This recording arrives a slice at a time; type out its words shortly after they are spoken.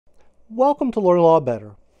Welcome to Learn Law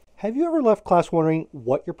Better. Have you ever left class wondering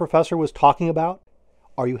what your professor was talking about?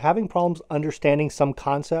 Are you having problems understanding some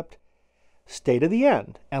concept? Stay to the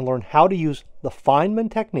end and learn how to use the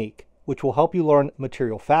Feynman technique, which will help you learn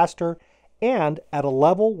material faster and at a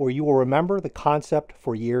level where you will remember the concept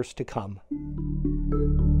for years to come.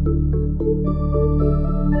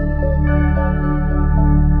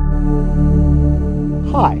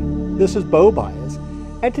 Hi, this is Bo Baez,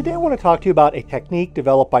 and today I want to talk to you about a technique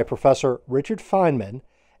developed by Professor Richard Feynman,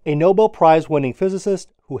 a Nobel Prize-winning physicist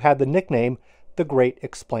who had the nickname the Great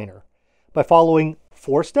Explainer. By following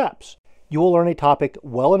 4 steps, you will learn a topic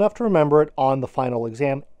well enough to remember it on the final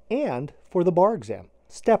exam and for the bar exam.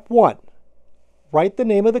 Step 1. Write the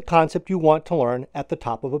name of the concept you want to learn at the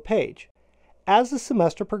top of a page. As the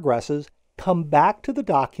semester progresses, come back to the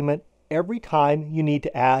document every time you need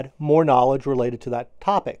to add more knowledge related to that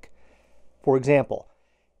topic. For example,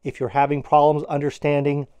 if you're having problems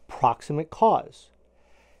understanding proximate cause,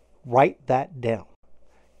 write that down.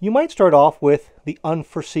 You might start off with the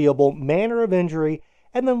unforeseeable manner of injury,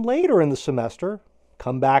 and then later in the semester,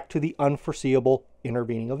 come back to the unforeseeable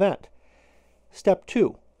intervening event. Step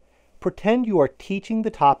 2. Pretend you are teaching the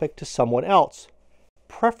topic to someone else,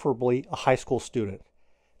 preferably a high school student.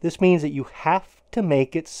 This means that you have to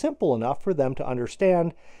make it simple enough for them to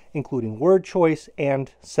understand, including word choice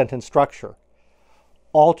and sentence structure.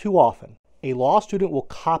 All too often, a law student will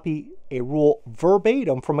copy a rule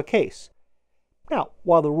verbatim from a case. Now,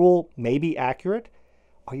 while the rule may be accurate,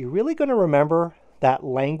 are you really going to remember that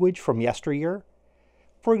language from yesteryear?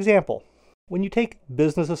 For example, when you take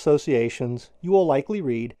business associations, you will likely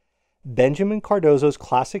read Benjamin Cardozo's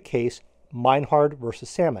classic case, Meinhard versus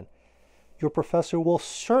Salmon. Your professor will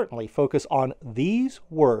certainly focus on these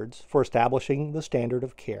words for establishing the standard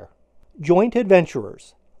of care. Joint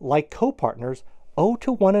adventurers, like co-partners, owe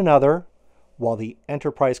to one another, while the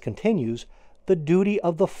enterprise continues, the duty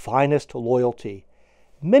of the finest loyalty.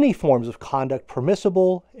 Many forms of conduct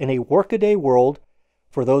permissible in a workaday world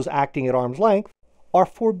for those acting at arm's length are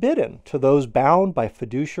forbidden to those bound by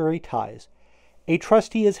fiduciary ties. A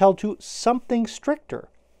trustee is held to something stricter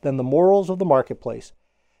than the morals of the marketplace.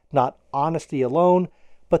 Not honesty alone,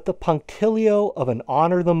 but the punctilio of an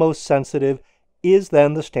honor the most sensitive is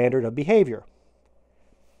then the standard of behavior.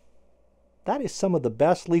 That is some of the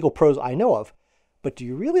best legal prose I know of, but do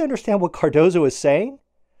you really understand what Cardozo is saying?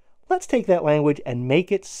 Let's take that language and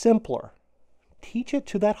make it simpler. Teach it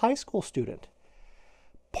to that high school student.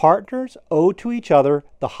 Partners owe to each other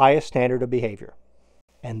the highest standard of behavior.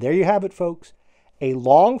 And there you have it, folks. A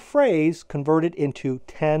long phrase converted into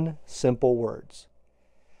 10 simple words.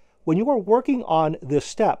 When you are working on this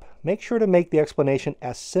step, make sure to make the explanation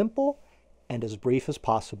as simple and as brief as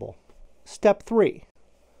possible. Step 3.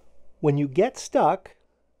 When you get stuck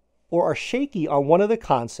or are shaky on one of the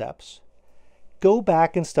concepts, go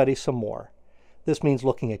back and study some more. This means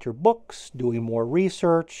looking at your books, doing more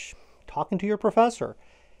research, talking to your professor.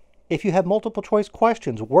 If you have multiple choice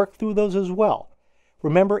questions, work through those as well.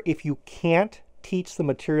 Remember, if you can't teach the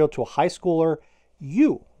material to a high schooler,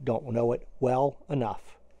 you don't know it well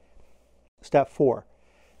enough. Step 4.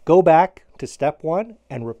 Go back to step 1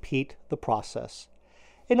 and repeat the process.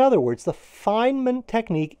 In other words, the Feynman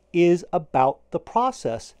technique is about the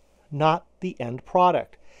process, not the end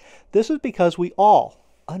product. This is because we all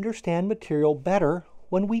understand material better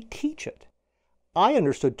when we teach it. I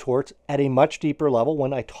understood torts at a much deeper level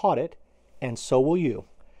when I taught it, and so will you.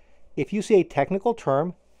 If you see a technical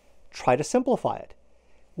term, try to simplify it.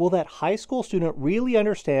 Will that high school student really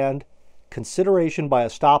understand consideration by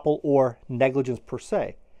estoppel or negligence per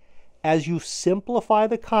se? As you simplify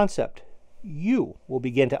the concept, you will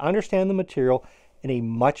begin to understand the material in a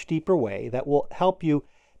much deeper way that will help you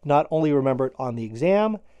not only remember it on the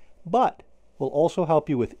exam, but will also help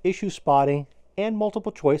you with issue spotting and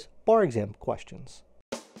multiple choice bar exam questions.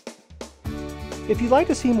 If you'd like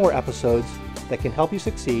to see more episodes that can help you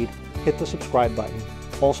succeed, hit the subscribe button.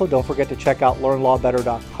 Also, don't forget to check out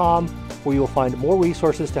learnlawbetter.com, where you will find more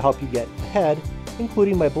resources to help you get ahead,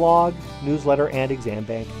 including my blog, newsletter, and exam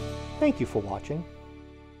bank. Thank you for watching.